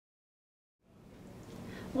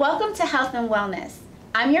Welcome to Health and Wellness.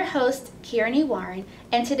 I'm your host, Kearni Warren,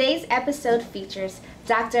 and today's episode features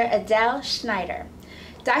Dr. Adele Schneider.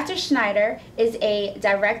 Dr. Schneider is a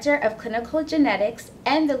director of clinical genetics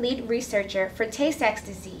and the lead researcher for Tay Sachs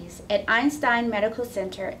Disease at Einstein Medical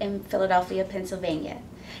Center in Philadelphia, Pennsylvania.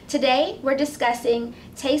 Today, we're discussing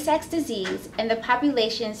Tay Sachs disease and the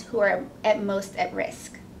populations who are most at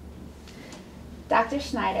risk. Dr.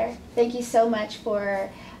 Schneider, thank you so much for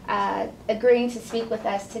agreeing to speak with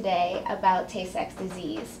us today about Tay Sachs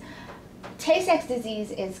disease. Tay Sachs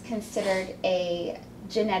disease is considered a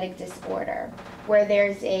genetic disorder where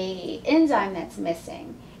there's an enzyme that's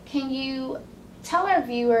missing. Can you tell our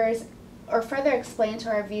viewers or further explain to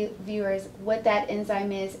our viewers what that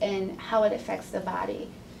enzyme is and how it affects the body?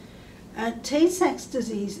 Tay Sachs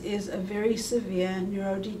disease is a very severe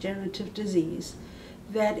neurodegenerative disease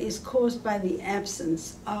that is caused by the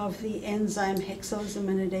absence of the enzyme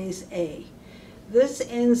hexosaminidase A. This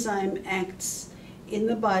enzyme acts in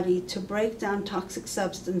the body to break down toxic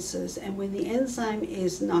substances, and when the enzyme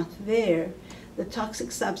is not there, the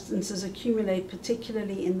toxic substances accumulate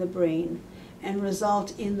particularly in the brain and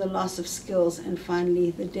result in the loss of skills and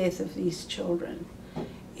finally the death of these children.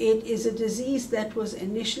 It is a disease that was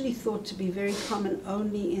initially thought to be very common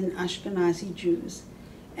only in Ashkenazi Jews.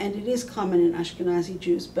 And it is common in Ashkenazi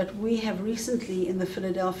Jews, but we have recently in the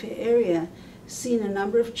Philadelphia area seen a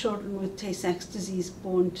number of children with Tay Sachs disease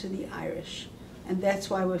born to the Irish. And that's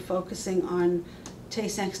why we're focusing on Tay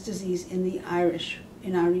Sachs disease in the Irish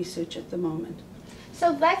in our research at the moment.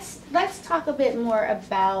 So let's talk a bit more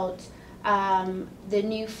about the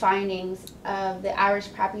new findings of the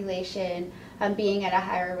Irish population being at a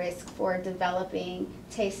higher risk for developing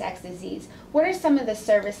Tay Sachs disease. What are some of the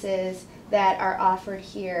services that are offered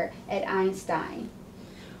here at Einstein?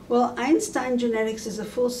 Well, Einstein Genetics is a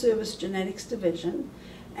full-service genetics division,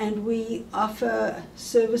 and we offer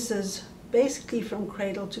services basically from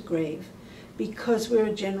cradle to grave because we're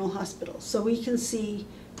a general hospital. So we can see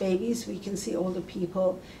babies, we can see older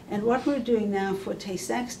people, and what we're doing now for Tay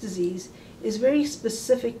Sachs disease is very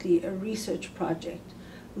specifically a research project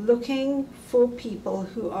looking for people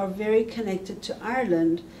who are very connected to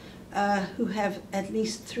Ireland, who have at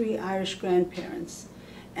least 3 Irish grandparents.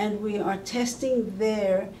 And we are testing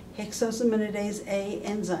their hexosaminidase A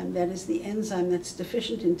enzyme, that is the enzyme that's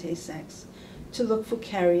deficient in Tay Sachs, to look for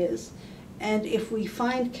carriers. And if we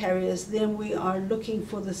find carriers, then we are looking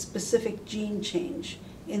for the specific gene change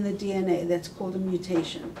in the DNA that's called a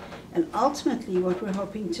mutation. And ultimately what we're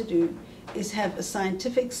hoping to do is have a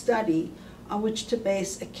scientific study on which to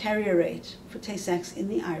base a carrier rate for Tay Sachs in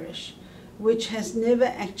the Irish, which has never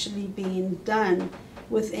actually been done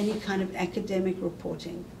with any kind of academic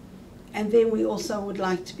reporting. And then we also would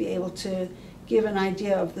like to be able to give an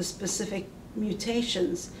idea of the specific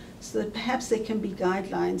mutations so that perhaps there can be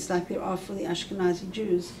guidelines like there are for the Ashkenazi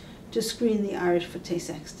Jews to screen the Irish for Tay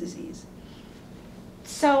Sachs disease.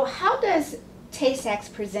 So how does Tay Sachs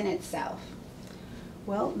present itself?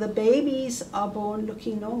 Well, the babies are born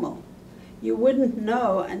looking normal. You wouldn't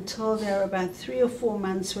know until they're about 3 or 4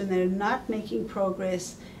 months when they're not making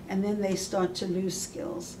progress and then they start to lose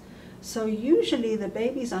skills. So usually the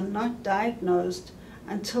babies are not diagnosed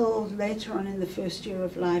until later on in the first year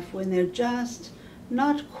of life when they're just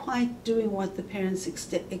not quite doing what the parents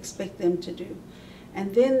expect them to do.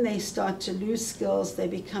 And then they start to lose skills, they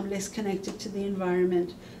become less connected to the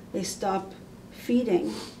environment, they stop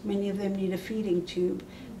feeding, many of them need a feeding tube,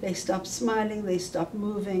 they stop smiling, they stop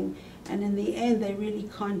moving, and in the end they really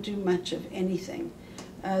can't do much of anything.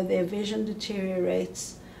 Their vision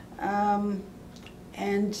deteriorates,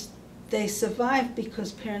 and they survive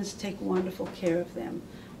because parents take wonderful care of them.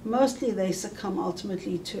 Mostly they succumb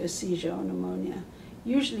ultimately to a seizure or pneumonia,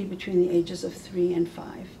 usually between the ages of 3 and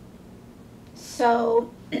 5. So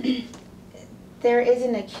there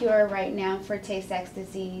isn't a cure right now for Tay Sachs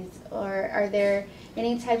disease, or are there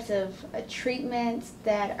any types of treatments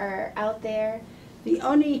that are out there? The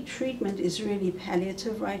only treatment is really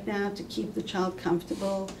palliative right now to keep the child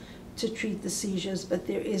comfortable, to treat the seizures, but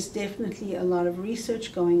there is definitely a lot of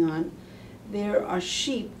research going on. There are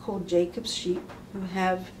sheep called Jacob's sheep who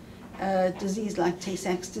have a disease like Tay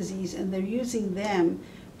Sachs disease, and they're using them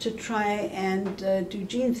to try and do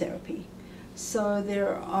gene therapy. So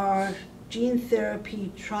there are gene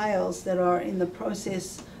therapy trials that are in the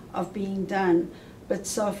process of being done, but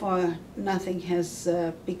so far nothing has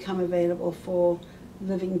become available for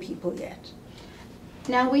living people yet.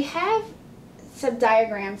 Now we have some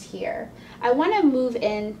diagrams here. I want to move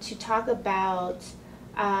in to talk about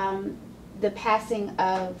the passing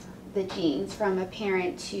of the genes from a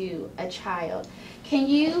parent to a child. Can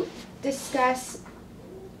you discuss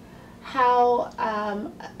how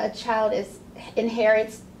a child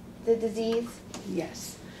inherits the disease?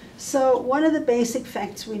 Yes. So one of the basic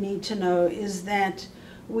facts we need to know is that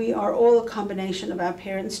we are all a combination of our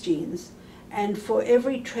parents' genes. And for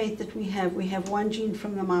every trait that we have one gene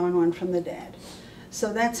from the mom and one from the dad.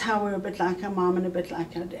 So that's how we're a bit like our mom and a bit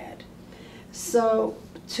like our dad. So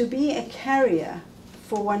to be a carrier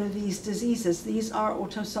for one of these diseases, these are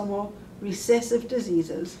autosomal recessive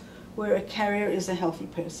diseases where a carrier is a healthy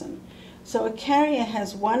person. So a carrier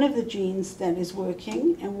has one of the genes that is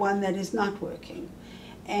working and one that is not working.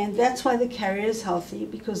 And that's why the carrier is healthy,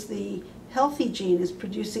 because the healthy gene is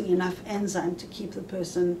producing enough enzyme to keep the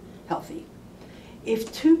person healthy.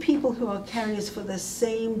 If two people who are carriers for the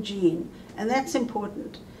same gene, and that's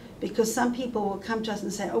important because some people will come to us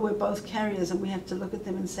and say, oh, we're both carriers, and we have to look at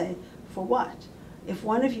them and say, for what? If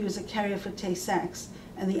one of you is a carrier for Tay Sachs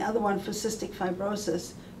and the other one for cystic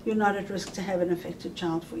fibrosis, you're not at risk to have an affected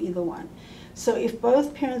child for either one. So if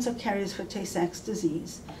both parents are carriers for Tay Sachs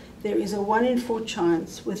disease, there is a 1 in 4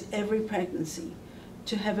 chance with every pregnancy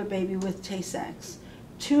to have a baby with Tay Sachs.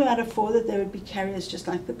 2 out of 4 that they would be carriers just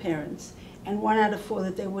like the parents, and 1 out of 4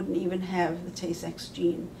 that they wouldn't even have the Tay Sachs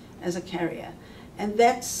gene as a carrier. And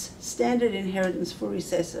that's standard inheritance for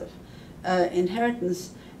recessive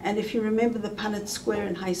inheritance. And if you remember the Punnett square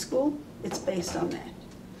in high school, it's based on that.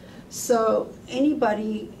 So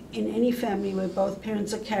anybody in any family where both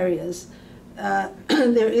parents are carriers,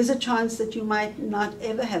 there is a chance that you might not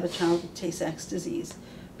ever have a child with Tay Sachs disease,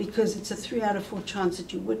 because it's a 3 out of 4 chance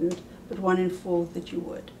that you wouldn't, but 1 in 4 that you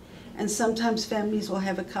would. And sometimes families will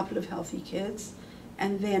have a couple of healthy kids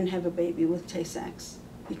and then have a baby with Tay Sachs,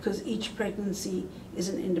 because each pregnancy is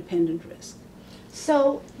an independent risk.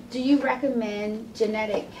 So do you recommend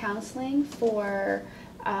genetic counseling for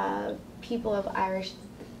people of Irish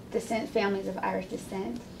descent, families of Irish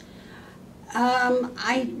descent?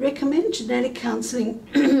 I recommend genetic counseling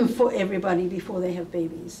for everybody before they have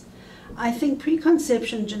babies. I think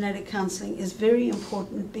preconception genetic counseling is very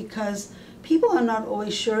important because people are not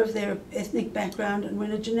always sure of their ethnic background, and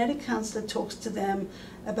when a genetic counselor talks to them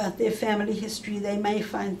about their family history, they may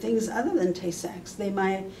find things other than Tay Sachs. They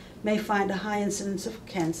may find a high incidence of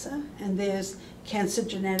cancer, and there's cancer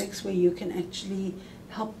genetics where you can actually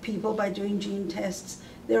help people by doing gene tests.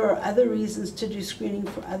 There are other reasons to do screening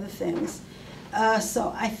for other things.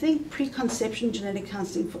 So I think preconception genetic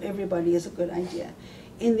counseling for everybody is a good idea.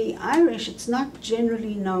 In the Irish, it's not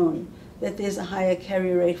generally known that there's a higher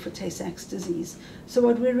carrier rate for Tay Sachs disease. So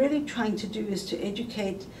what we're really trying to do is to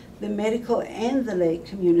educate the medical and the lay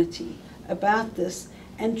community about this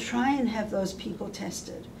and try and have those people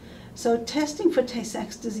tested. So testing for Tay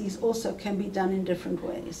Sachs disease also can be done in different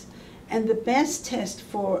ways. And the best test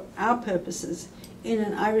for our purposes in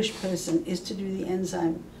an Irish person is to do the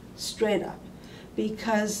enzyme straight up.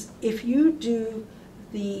 Because if you do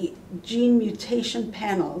the gene mutation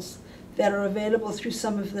panels that are available through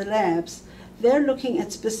some of the labs, they're looking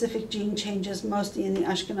at specific gene changes mostly in the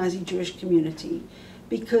Ashkenazi Jewish community,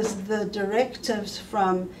 because the directives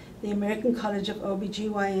from the American College of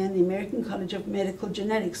OBGYN, the American College of Medical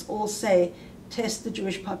Genetics all say test the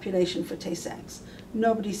Jewish population for Tay Sachs.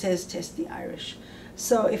 Nobody says test the Irish.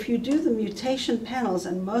 So if you do the mutation panels,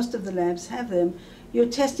 and most of the labs have them, you're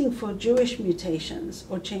testing for Jewish mutations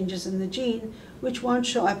or changes in the gene, which won't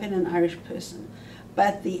show up in an Irish person.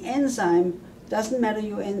 But the enzyme, doesn't matter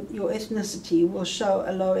your ethnicity, will show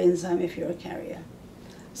a low enzyme if you're a carrier.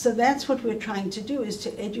 So that's what we're trying to do, is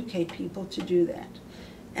to educate people to do that.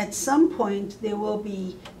 At some point, there will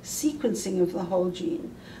be sequencing of the whole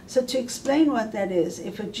gene. So to explain what that is,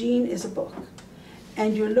 if a gene is a book,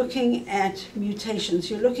 and you're looking at mutations,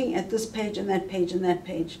 you're looking at this page and that page and that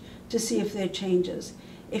page to see if there are changes.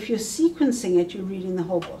 If you're sequencing it, you're reading the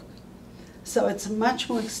whole book. So it's a much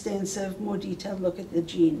more extensive, more detailed look at the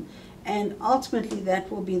gene. And ultimately, that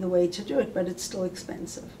will be the way to do it, but it's still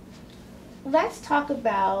expensive. Let's talk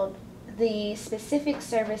about the specific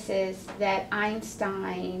services that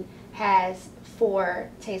Einstein has for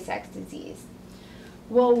Tay Sachs disease.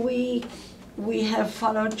 Well, we have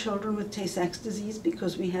followed children with Tay Sachs disease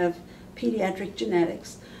because we have pediatric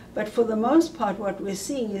genetics. But for the most part, what we're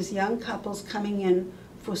seeing is young couples coming in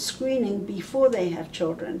for screening before they have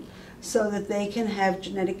children, so that they can have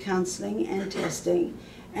genetic counseling and testing.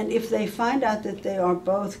 And if they find out that they are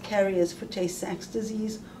both carriers for Tay Sachs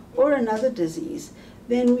disease or another disease,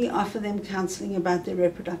 then we offer them counseling about their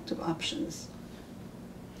reproductive options.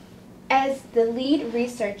 As the lead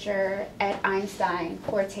researcher at Einstein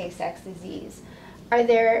for Tay Sachs disease, are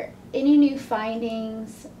there any new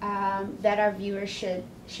findings that our viewers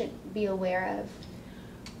should be aware of?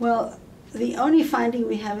 Well, The only finding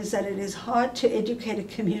we have is that it is hard to educate a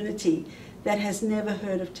community that has never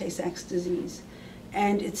heard of Tay Sachs disease.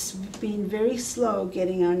 And it's been very slow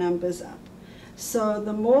getting our numbers up. So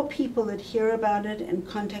the more people that hear about it and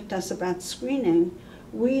contact us about screening,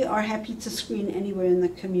 we are happy to screen anywhere in the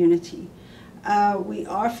community. We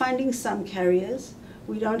are finding some carriers.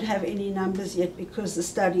 We don't have any numbers yet because the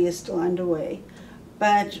study is still underway.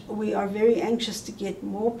 But we are very anxious to get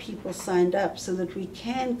more people signed up so that we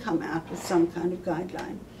can come out with some kind of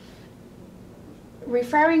guideline.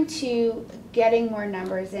 Referring to getting more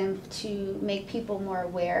numbers in to make people more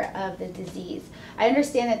aware of the disease, I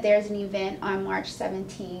understand that there's an event on March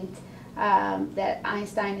 17th that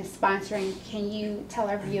Einstein is sponsoring. Can you tell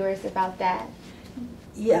our viewers about that?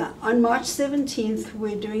 Yeah, on March 17th,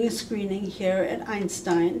 we're doing a screening here at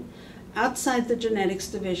Einstein outside the genetics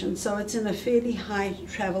division, so it's in a fairly high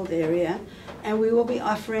traveled area, and we will be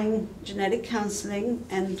offering genetic counseling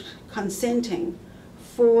and consenting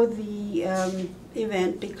for the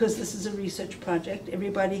event because this is a research project.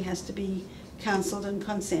 Everybody has to be counseled and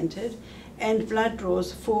consented, and blood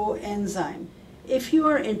draws for enzyme. If you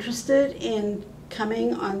are interested in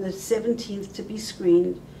coming on the 17th to be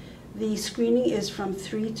screened, the screening is from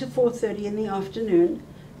 3 to 4:30 in the afternoon,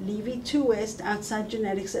 Levy 2 West, outside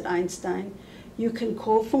genetics at Einstein. You can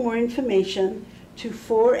call for more information to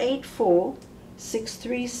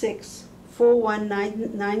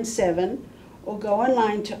 484-636-4197 or go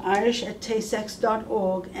online to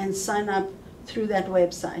irish@taysachs.org and sign up through that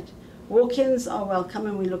website. Walk-ins are welcome,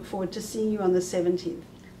 and we look forward to seeing you on the 17th.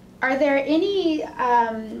 Are there any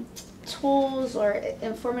tools or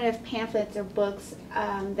informative pamphlets or books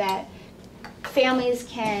that families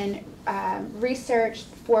can research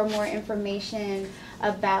for more information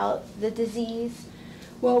about the disease?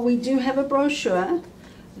 Well, we do have a brochure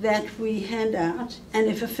that we hand out, and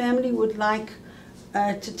if a family would like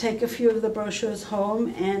to take a few of the brochures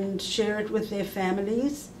home and share it with their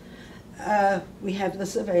families, we have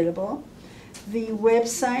this available. The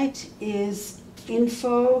website is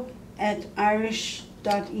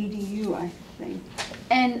info@irish.edu, I think.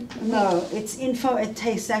 And no, it's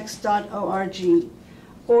info@taysachs.org.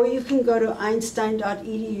 Or you can go to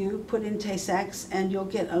einstein.edu, put in Tay Sachs, and you'll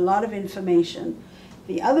get a lot of information.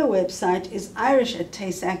 The other website is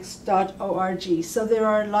irish@taysachs.org. So there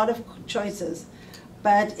are a lot of choices.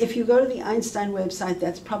 But if you go to the Einstein website,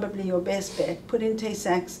 that's probably your best bet. Put in Tay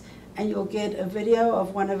Sachs, and you'll get a video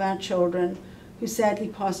of one of our children who sadly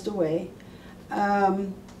passed away,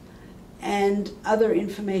 and other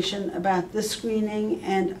information about this screening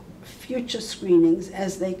and future screenings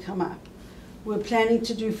as they come up. We're planning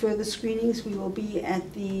to do further screenings. We will be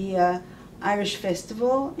at the Irish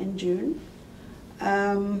Festival in June.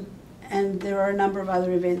 And there are a number of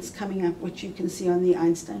other events coming up which you can see on the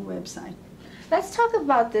Einstein website. let's talk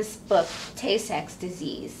about this book, Tay Sachs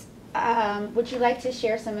Disease. Would you like to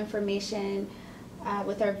share some information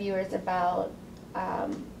with our viewers about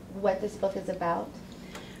what this book is about?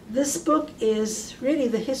 This book is really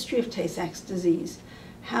the history of Tay Sachs disease,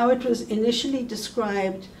 how it was initially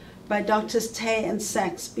described by Doctors Tay and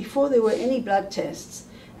Sachs before there were any blood tests.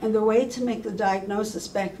 And the way to make the diagnosis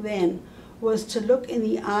back then was to look in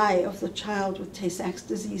the eye of the child with Tay Sachs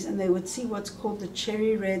disease, and they would see what's called the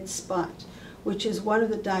cherry red spot, which is one of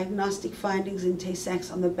the diagnostic findings in Tay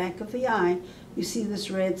Sachs. On the back of the eye, you see this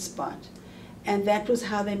red spot. And that was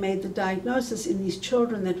how they made the diagnosis in these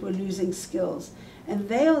children that were losing skills. And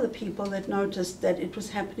they are the people that noticed that it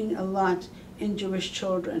was happening a lot in Jewish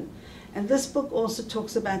children. And this book also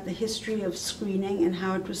talks about the history of screening and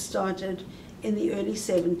how it was started in the early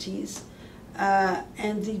 70s.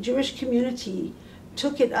 And the Jewish community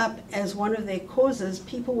took it up as one of their causes.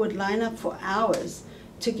 People would line up for hours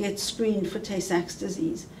to get screened for Tay Sachs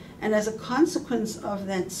disease. And as a consequence of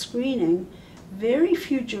that screening, very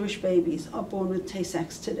few Jewish babies are born with Tay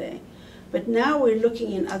Sachs today. But now we're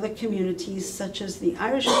looking in other communities, such as the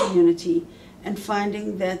Irish community, and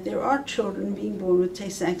finding that there are children being born with Tay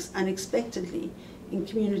Sachs unexpectedly in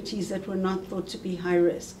communities that were not thought to be high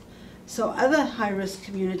risk. So other high-risk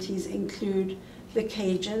communities include the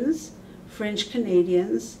Cajuns, French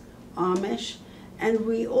Canadians, Amish, and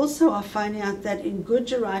we also are finding out that in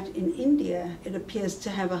Gujarat in India, it appears to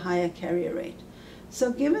have a higher carrier rate.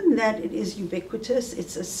 So given that it is ubiquitous,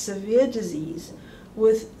 it's a severe disease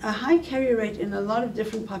with a high carrier rate in a lot of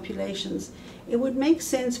different populations, it would make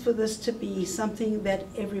sense for this to be something that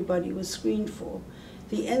everybody was screened for.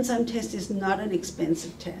 The enzyme test is not an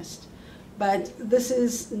expensive test, but this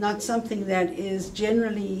is not something that is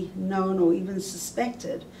generally known or even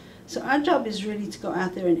suspected. So our job is really to go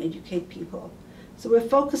out there and educate people. So we're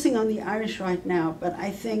focusing on the Irish right now, but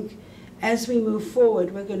I think as we move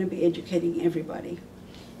forward, we're going to be educating everybody.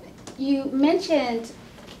 You mentioned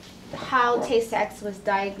how Tay Sachs was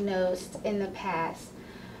diagnosed in the past.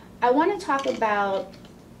 I want to talk about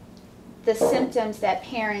the symptoms that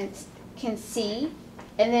parents can see,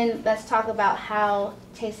 and then let's talk about how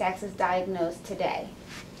Tay Sachs is diagnosed today.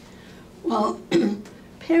 Well,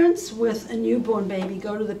 parents with a newborn baby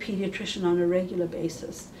go to the pediatrician on a regular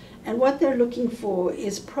basis, and what they're looking for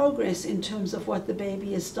is progress in terms of what the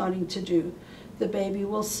baby is starting to do. The baby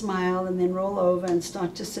will smile and then roll over and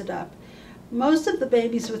start to sit up. Most of the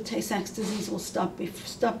babies with Tay Sachs disease will stop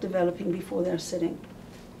developing before they're sitting.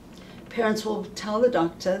 Parents will tell the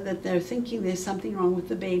doctor that they're thinking there's something wrong with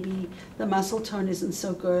the baby, the muscle tone isn't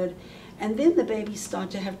so good, and then the babies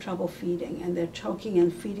start to have trouble feeding, and they're choking,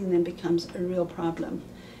 and feeding them becomes a real problem.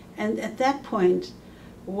 And at that point,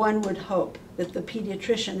 one would hope that the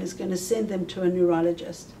pediatrician is going to send them to a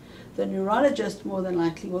neurologist. The neurologist more than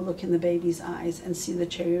likely will look in the baby's eyes and see the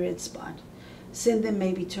cherry red spot. Send them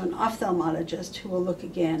maybe to an ophthalmologist who will look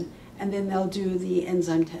again, and then they'll do the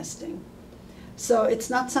enzyme testing. So it's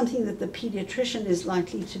not something that the pediatrician is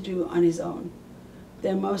likely to do on his own.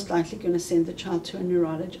 They're most likely going to send the child to a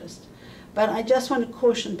neurologist. But I just want to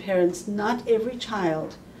caution parents, not every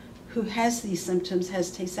child who has these symptoms has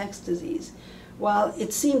Tay Sachs disease. While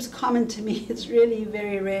it seems common to me, it's really a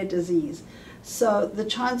very rare disease. So the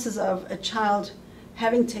chances of a child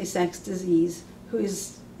having Tay Sachs disease who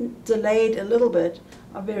is delayed a little bit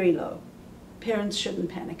are very low. Parents shouldn't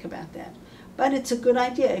panic about that. But it's a good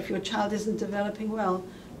idea, if your child isn't developing well,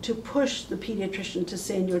 to push the pediatrician to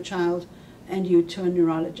send your child and you to a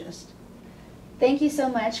neurologist. Thank you so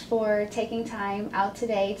much for taking time out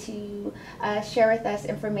today to share with us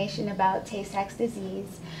information about Tay Sachs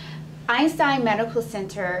disease. Einstein Medical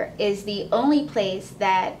Center is the only place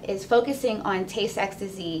that is focusing on Tay Sachs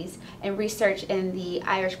disease and research in the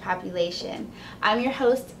Irish population. I'm your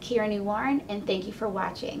host, Kearni Warren, and thank you for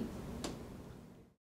watching.